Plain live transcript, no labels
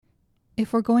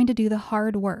If we're going to do the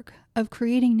hard work of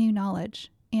creating new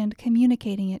knowledge and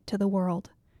communicating it to the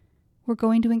world, we're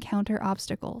going to encounter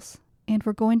obstacles, and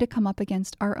we're going to come up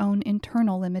against our own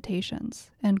internal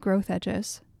limitations and growth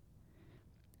edges.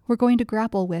 We're going to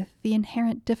grapple with the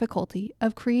inherent difficulty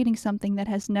of creating something that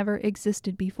has never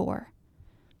existed before,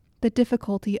 the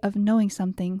difficulty of knowing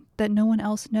something that no one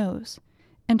else knows,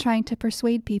 and trying to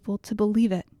persuade people to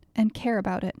believe it and care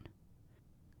about it.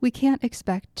 We can't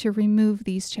expect to remove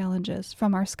these challenges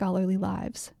from our scholarly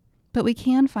lives, but we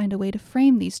can find a way to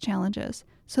frame these challenges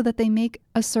so that they make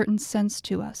a certain sense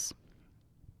to us.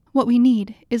 What we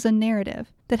need is a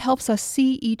narrative that helps us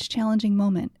see each challenging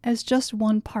moment as just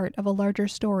one part of a larger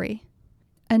story,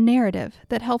 a narrative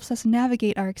that helps us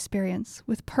navigate our experience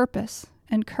with purpose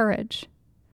and courage.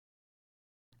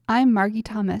 I'm Margie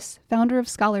Thomas, founder of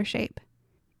Scholarshape.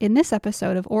 In this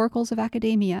episode of Oracles of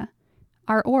Academia,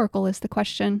 our oracle is the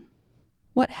question,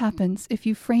 what happens if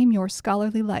you frame your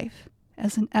scholarly life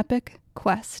as an epic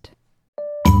quest?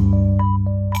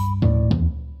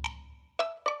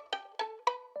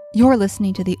 You're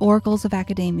listening to the Oracles of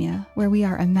Academia, where we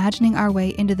are imagining our way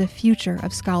into the future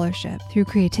of scholarship through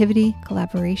creativity,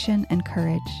 collaboration, and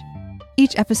courage.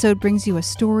 Each episode brings you a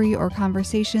story or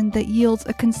conversation that yields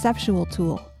a conceptual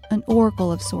tool, an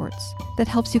oracle of sorts, that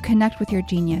helps you connect with your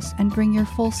genius and bring your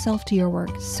full self to your work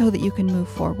so that you can move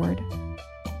forward.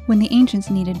 When the ancients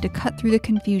needed to cut through the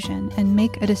confusion and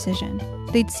make a decision,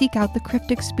 they'd seek out the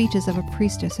cryptic speeches of a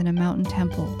priestess in a mountain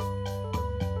temple.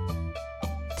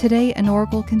 Today, an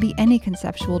oracle can be any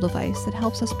conceptual device that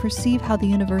helps us perceive how the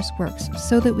universe works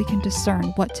so that we can discern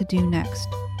what to do next.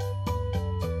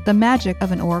 The magic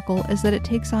of an oracle is that it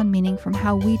takes on meaning from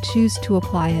how we choose to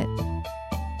apply it.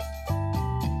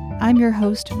 I'm your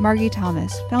host, Margie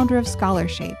Thomas, founder of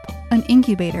Scholarshape, an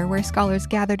incubator where scholars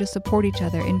gather to support each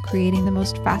other in creating the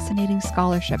most fascinating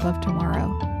scholarship of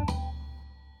tomorrow.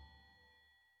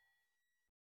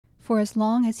 For as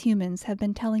long as humans have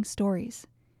been telling stories,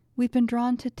 we've been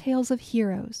drawn to tales of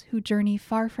heroes who journey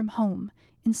far from home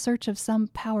in search of some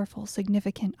powerful,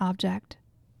 significant object.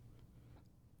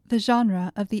 The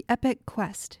genre of the epic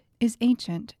quest is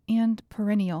ancient and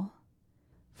perennial.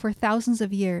 For thousands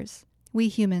of years, we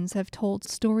humans have told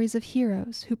stories of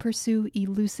heroes who pursue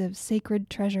elusive sacred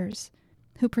treasures,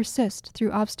 who persist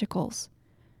through obstacles,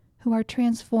 who are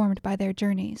transformed by their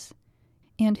journeys,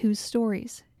 and whose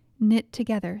stories knit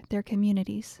together their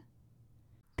communities.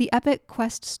 The epic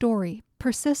quest story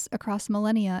persists across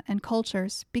millennia and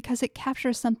cultures because it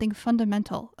captures something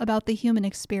fundamental about the human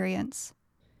experience.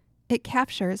 It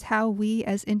captures how we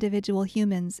as individual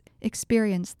humans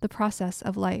experience the process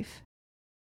of life.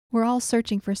 We're all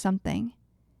searching for something,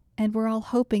 and we're all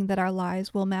hoping that our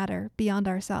lives will matter beyond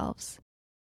ourselves.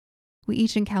 We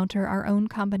each encounter our own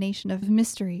combination of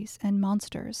mysteries and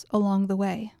monsters along the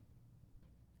way.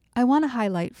 I want to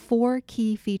highlight 4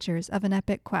 key features of an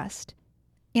epic quest,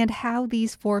 and how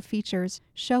these 4 features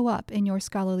show up in your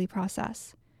scholarly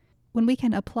process. When we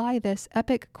can apply this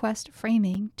epic quest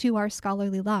framing to our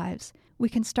scholarly lives, we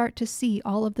can start to see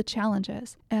all of the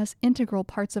challenges as integral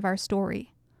parts of our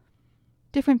story.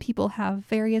 Different people have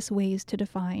various ways to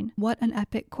define what an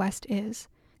epic quest is,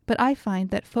 but I find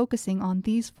that focusing on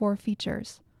these 4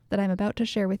 features that I'm about to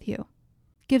share with you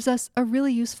gives us a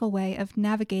really useful way of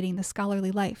navigating the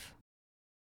scholarly life.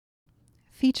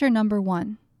 Feature number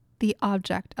 1, the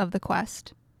object of the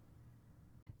quest.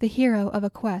 The hero of a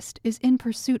quest is in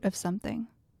pursuit of something,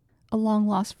 a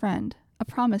long-lost friend, a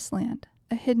promised land,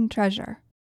 a hidden treasure.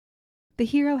 The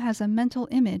hero has a mental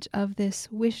image of this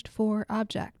wished-for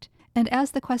object, and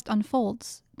as the quest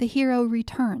unfolds, the hero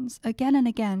returns again and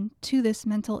again to this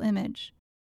mental image.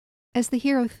 As the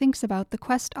hero thinks about the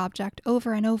quest object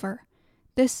over and over,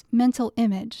 this mental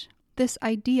image, this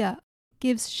idea,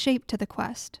 gives shape to the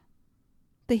quest.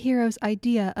 The hero's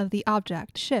idea of the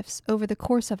object shifts over the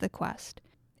course of the quest,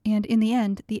 and in the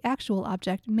end, the actual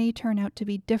object may turn out to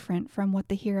be different from what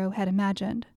the hero had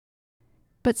imagined.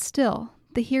 But still,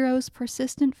 the hero's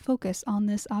persistent focus on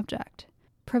this object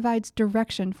provides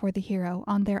direction for the hero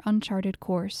on their uncharted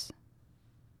course.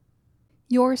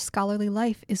 Your scholarly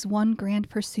life is one grand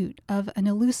pursuit of an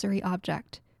illusory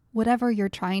object, whatever you're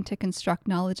trying to construct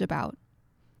knowledge about.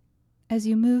 As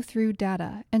you move through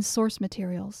data and source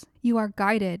materials, you are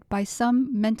guided by some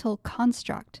mental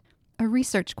construct, a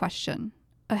research question,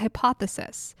 a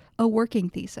hypothesis, a working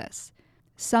thesis,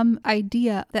 some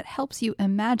idea that helps you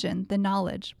imagine the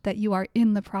knowledge that you are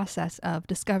in the process of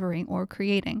discovering or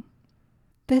creating.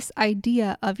 This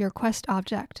idea of your quest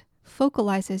object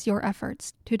focalizes your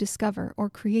efforts to discover or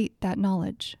create that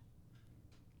knowledge.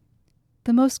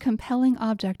 The most compelling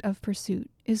object of pursuit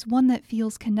is one that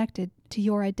feels connected to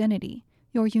your identity,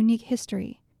 your unique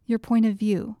history, your point of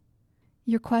view.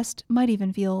 Your quest might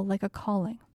even feel like a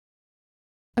calling.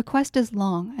 A quest is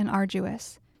long and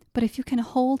arduous, but if you can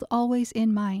hold always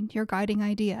in mind your guiding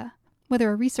idea, whether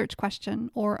a research question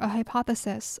or a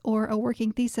hypothesis or a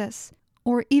working thesis,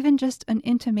 or even just an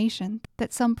intimation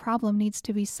that some problem needs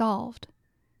to be solved,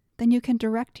 then you can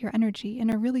direct your energy in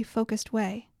a really focused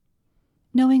way.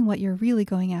 Knowing what you're really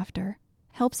going after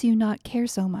helps you not care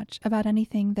so much about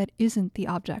anything that isn't the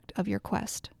object of your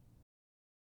quest.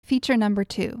 Feature number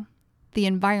 2, the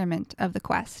environment of the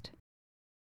quest.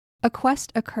 A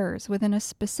quest occurs within a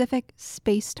specific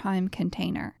space-time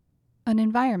container, an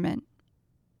environment,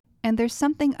 and there's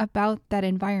something about that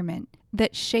environment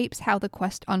that shapes how the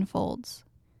quest unfolds.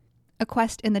 A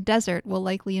quest in the desert will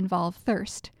likely involve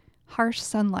thirst, harsh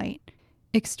sunlight,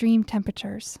 extreme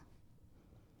temperatures.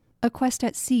 A quest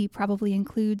at sea probably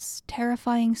includes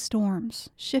terrifying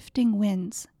storms, shifting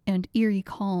winds, and eerie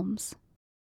calms.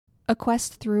 A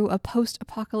quest through a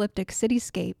post-apocalyptic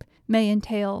cityscape may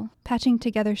entail patching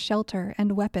together shelter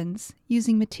and weapons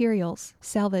using materials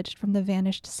salvaged from the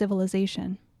vanished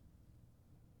civilization.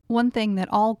 One thing that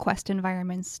all quest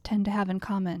environments tend to have in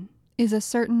common is a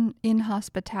certain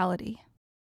inhospitality.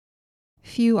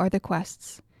 Few are the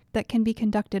quests that can be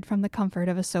conducted from the comfort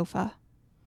of a sofa.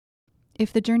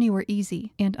 If the journey were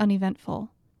easy and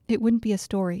uneventful, it wouldn't be a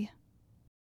story.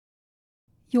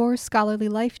 Your scholarly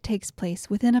life takes place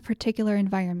within a particular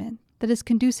environment that is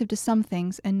conducive to some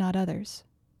things and not others.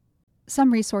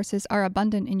 Some resources are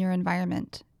abundant in your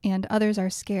environment, and others are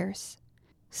scarce.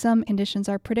 Some conditions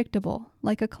are predictable,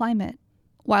 like a climate,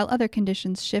 while other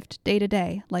conditions shift day to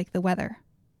day, like the weather.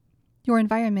 Your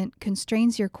environment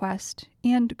constrains your quest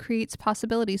and creates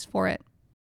possibilities for it.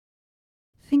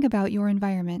 Think about your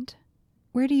environment.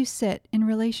 Where do you sit in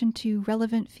relation to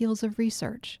relevant fields of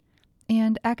research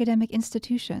and academic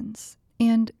institutions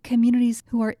and communities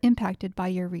who are impacted by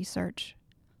your research?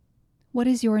 What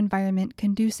is your environment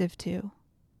conducive to?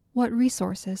 What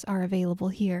resources are available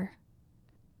here?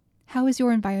 How is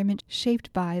your environment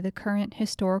shaped by the current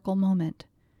historical moment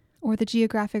or the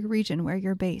geographic region where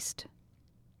you're based?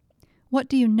 What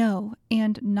do you know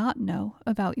and not know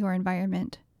about your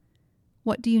environment?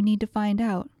 What do you need to find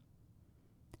out?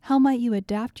 How might you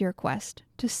adapt your quest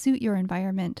to suit your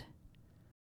environment?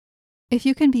 If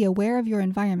you can be aware of your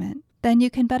environment, then you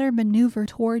can better maneuver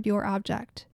toward your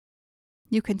object.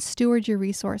 You can steward your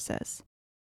resources.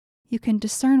 You can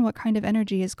discern what kind of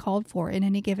energy is called for in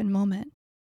any given moment.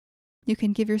 You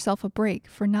can give yourself a break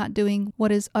for not doing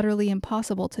what is utterly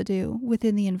impossible to do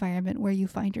within the environment where you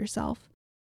find yourself.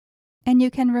 And you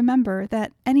can remember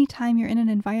that any time you're in an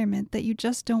environment that you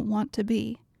just don't want to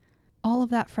be, all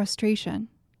of that frustration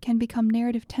can become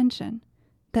narrative tension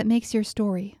that makes your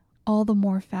story all the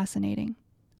more fascinating.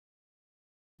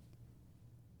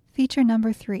 Feature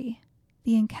number 3,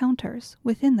 the encounters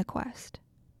within the quest.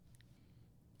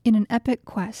 In an epic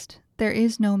quest, there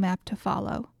is no map to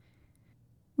follow.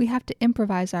 We have to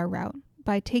improvise our route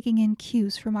by taking in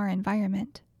cues from our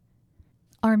environment.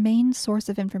 Our main source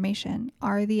of information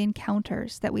are the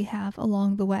encounters that we have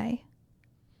along the way.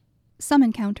 Some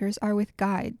encounters are with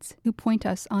guides who point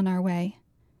us on our way.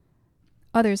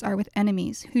 Others are with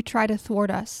enemies who try to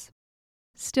thwart us.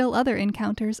 Still other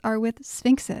encounters are with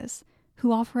sphinxes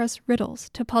who offer us riddles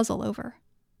to puzzle over.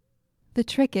 The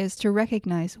trick is to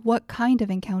recognize what kind of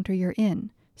encounter you're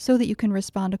in so that you can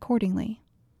respond accordingly.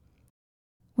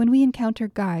 When we encounter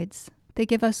guides, they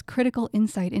give us critical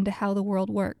insight into how the world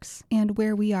works and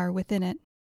where we are within it.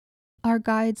 Our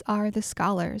guides are the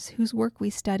scholars whose work we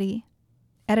study,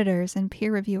 editors and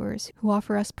peer reviewers who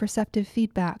offer us perceptive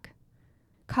feedback,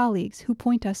 colleagues who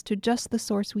point us to just the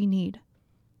source we need.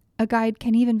 A guide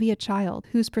can even be a child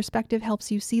whose perspective helps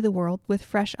you see the world with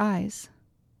fresh eyes.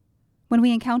 When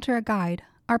we encounter a guide,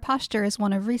 our posture is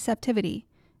one of receptivity.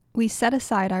 We set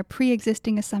aside our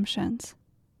pre-existing assumptions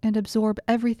and absorb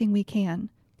everything we can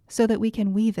so that we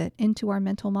can weave it into our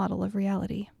mental model of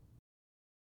reality.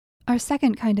 Our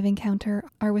second kind of encounter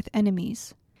are with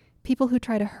enemies, people who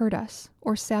try to hurt us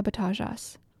or sabotage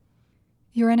us.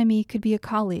 Your enemy could be a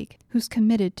colleague who's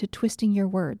committed to twisting your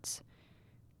words,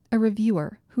 a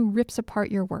reviewer who rips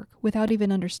apart your work without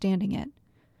even understanding it,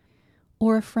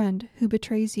 or a friend who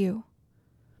betrays you.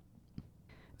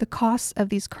 The costs of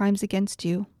these crimes against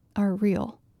you are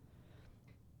real.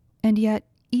 And yet,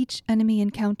 each enemy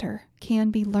encounter can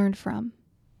be learned from.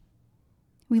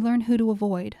 We learn who to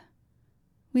avoid.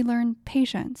 We learn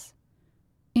patience.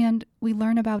 And we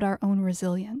learn about our own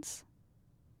resilience.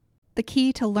 The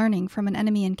key to learning from an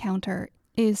enemy encounter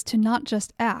is to not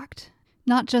just act,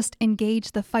 not just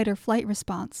engage the fight or flight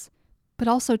response, but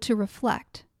also to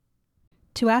reflect.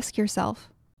 To ask yourself,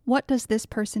 What does this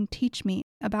person teach me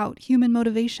about human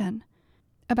motivation,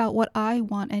 about what I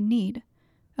want and need,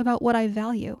 about what I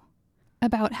value,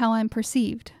 about how I'm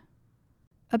perceived,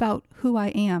 about who I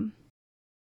am?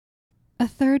 A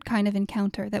third kind of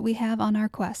encounter that we have on our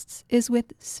quests is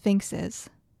with sphinxes.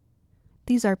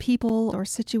 These are people or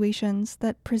situations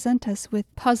that present us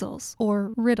with puzzles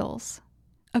or riddles,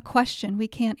 a question we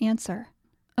can't answer,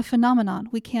 a phenomenon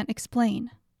we can't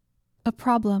explain, a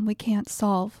problem we can't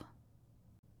solve.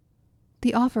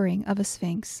 The offering of a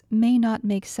sphinx may not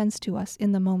make sense to us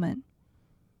in the moment,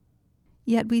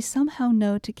 yet we somehow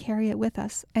know to carry it with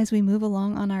us as we move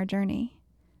along on our journey,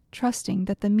 trusting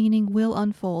that the meaning will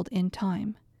unfold in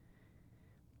time.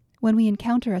 When we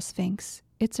encounter a sphinx,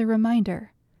 it's a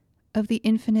reminder of the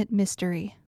infinite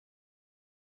mystery.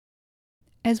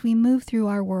 As we move through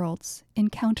our worlds,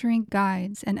 encountering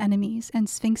guides and enemies and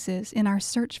sphinxes in our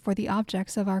search for the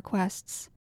objects of our quests,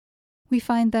 we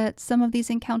find that some of these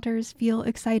encounters feel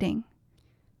exciting.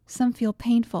 Some feel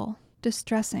painful,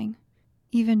 distressing,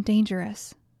 even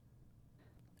dangerous.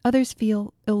 Others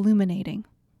feel illuminating,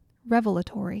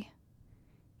 revelatory.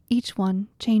 Each one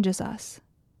changes us.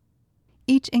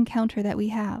 Each encounter that we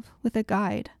have with a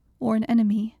guide or an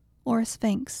enemy or a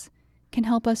sphinx can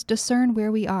help us discern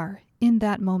where we are in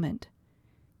that moment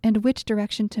and which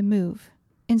direction to move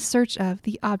in search of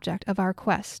the object of our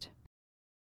quest.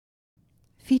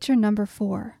 Feature number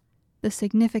 4, the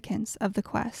significance of the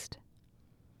quest.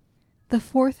 The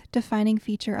fourth defining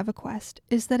feature of a quest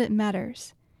is that it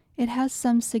matters. It has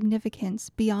some significance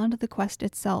beyond the quest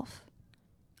itself.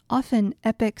 Often,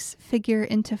 epics figure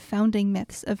into founding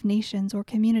myths of nations or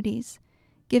communities,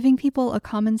 giving people a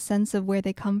common sense of where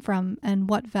they come from and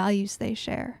what values they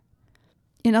share.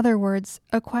 In other words,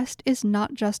 a quest is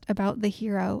not just about the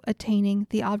hero attaining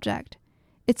the object.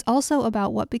 It's also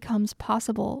about what becomes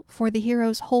possible for the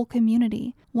hero's whole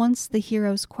community once the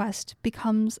hero's quest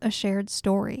becomes a shared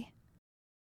story.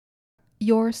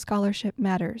 Your scholarship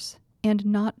matters, and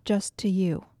not just to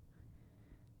you.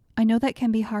 I know that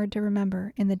can be hard to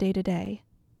remember in the day-to-day,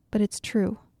 but it's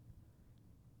true.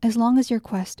 As long as your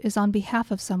quest is on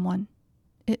behalf of someone,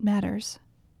 it matters.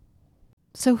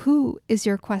 So who is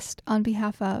your quest on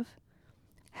behalf of?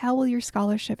 How will your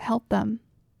scholarship help them?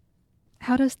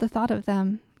 How does the thought of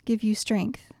them give you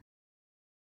strength?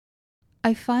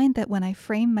 I find that when I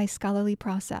frame my scholarly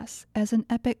process as an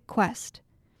epic quest,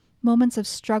 moments of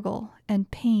struggle and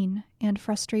pain and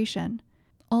frustration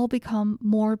all become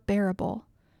more bearable.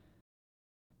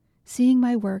 Seeing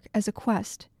my work as a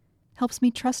quest helps me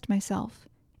trust myself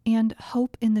and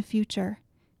hope in the future,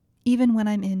 even when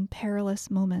I'm in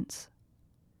perilous moments.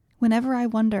 Whenever I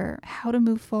wonder how to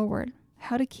move forward,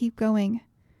 how to keep going,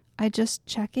 I just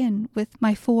check in with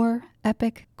my 4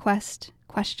 epic quest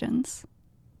questions.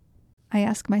 I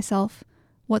ask myself,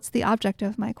 what's the object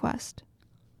of my quest?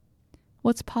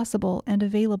 What's possible and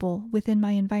available within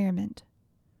my environment?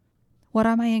 What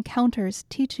are my encounters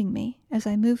teaching me as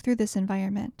I move through this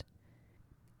environment?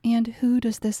 And who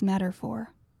does this matter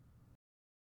for?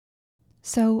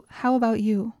 So, how about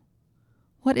you?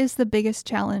 What is the biggest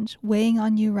challenge weighing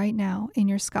on you right now in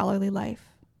your scholarly life?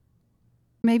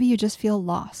 Maybe you just feel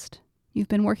lost. You've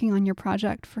been working on your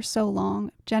project for so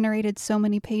long, generated so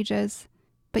many pages,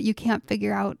 but you can't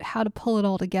figure out how to pull it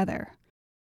all together.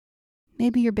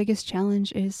 Maybe your biggest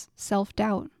challenge is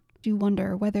self-doubt. You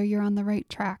wonder whether you're on the right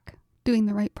track, doing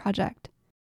the right project.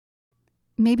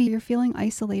 Maybe you're feeling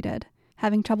isolated,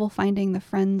 having trouble finding the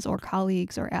friends or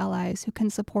colleagues or allies who can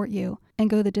support you and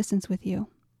go the distance with you.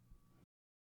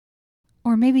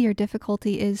 Or maybe your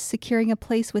difficulty is securing a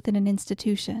place within an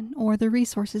institution or the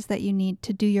resources that you need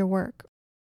to do your work.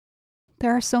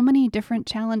 There are so many different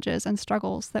challenges and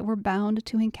struggles that we're bound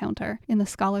to encounter in the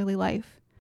scholarly life.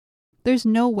 There's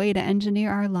no way to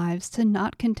engineer our lives to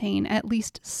not contain at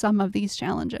least some of these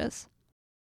challenges.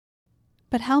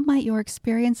 But how might your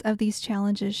experience of these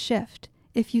challenges shift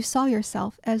if you saw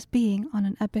yourself as being on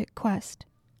an epic quest?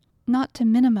 Not to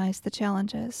minimize the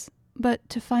challenges, but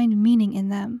to find meaning in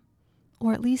them,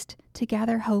 or at least to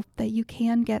gather hope that you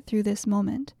can get through this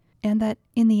moment, and that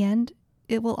in the end,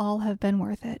 it will all have been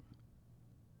worth it.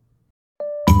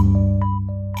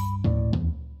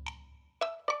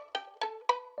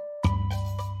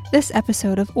 This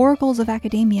episode of Oracles of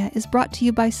Academia is brought to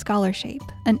you by Scholarshape,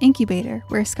 an incubator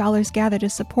where scholars gather to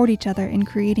support each other in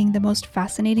creating the most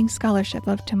fascinating scholarship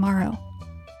of tomorrow.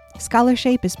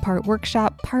 Scholarshape is part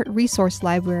workshop, part resource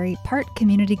library, part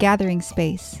community gathering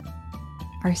space.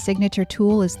 Our signature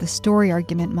tool is the Story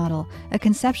Argument Model, a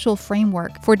conceptual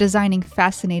framework for designing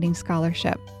fascinating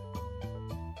scholarship.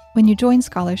 When you join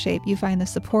Scholarshape, you find the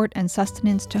support and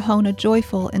sustenance to hone a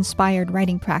joyful, inspired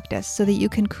writing practice so that you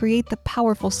can create the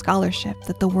powerful scholarship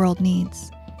that the world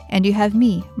needs. And you have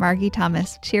me, Margie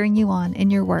Thomas, cheering you on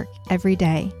in your work every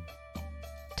day.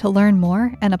 To learn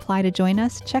more and apply to join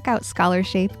us, check out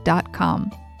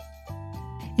scholarshape.com.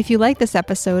 If you like this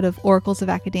episode of Oracles of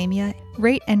Academia,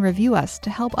 rate and review us to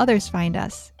help others find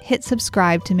us. Hit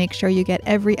subscribe to make sure you get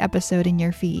every episode in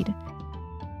your feed.